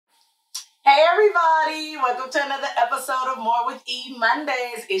everybody, welcome to another episode of More with E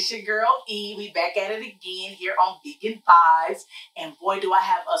Mondays. It's your girl E. We back at it again here on Vegan Vibes, and boy do I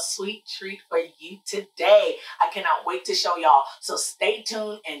have a sweet treat for you today. I cannot wait to show y'all, so stay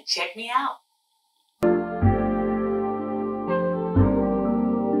tuned and check me out.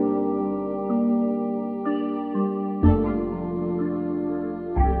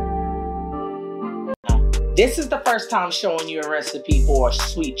 This is the first time showing you a recipe for a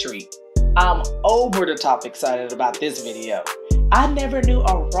sweet treat. I'm over the top excited about this video. I never knew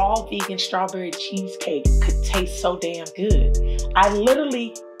a raw vegan strawberry cheesecake could taste so damn good. I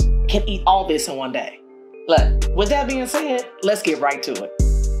literally can eat all this in one day. Look, with that being said, let's get right to it.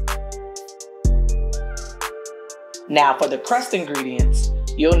 Now for the crust ingredients,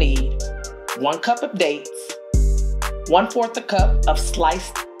 you'll need 1 cup of dates, 1/4 a cup of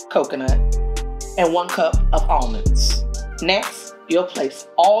sliced coconut, and 1 cup of almonds. Next, you'll place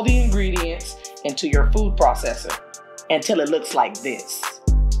all the ingredients into your food processor until it looks like this.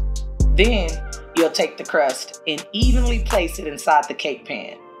 Then, you'll take the crust and evenly place it inside the cake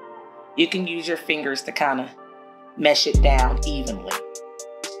pan. You can use your fingers to kind of mesh it down evenly.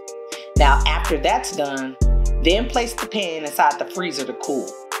 Now, after that's done, then place the pan inside the freezer to cool.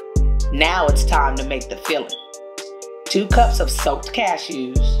 Now it's time to make the filling. 2 cups of soaked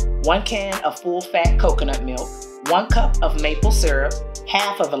cashews, 1 can of full-fat coconut milk, 1 cup of maple syrup,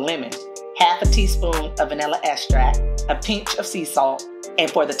 half of a lemon, half a teaspoon of vanilla extract, a pinch of sea salt,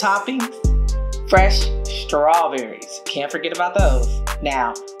 and for the toppings, fresh strawberries. Can't forget about those.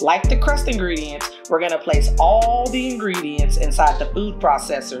 Now, like the crust ingredients, we're gonna place all the ingredients inside the food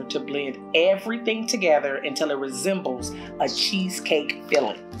processor to blend everything together until it resembles a cheesecake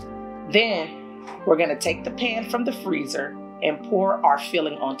filling. Then, we're gonna take the pan from the freezer and pour our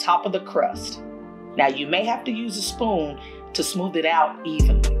filling on top of the crust. Now you may have to use a spoon to smooth it out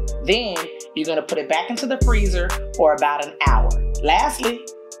evenly. Then you're gonna put it back into the freezer for about an hour. Lastly,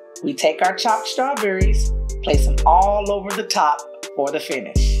 we take our chopped strawberries, place them all over the top for the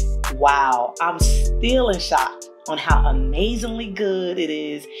finish. Wow, I'm still in shock on how amazingly good it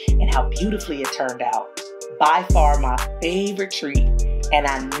is and how beautifully it turned out. By far my favorite treat, and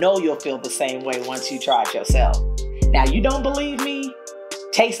I know you'll feel the same way once you try it yourself. Now, you don't believe me?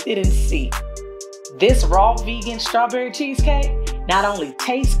 Taste it and see. This raw vegan strawberry cheesecake not only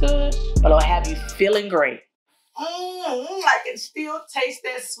tastes good, but it'll have you feeling great. I can still taste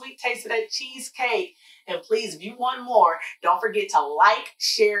that sweet taste of that cheesecake. And please, if you want more, don't forget to like,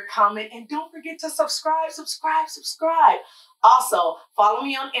 share, comment, and don't forget to subscribe. Also, follow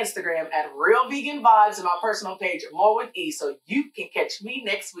me on Instagram at Real Vegan Vibes and my personal page, More with E, so you can catch me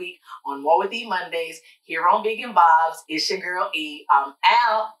next week on More with E Mondays here on Vegan Vibes. It's your girl E. I'm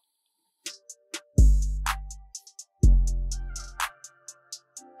out.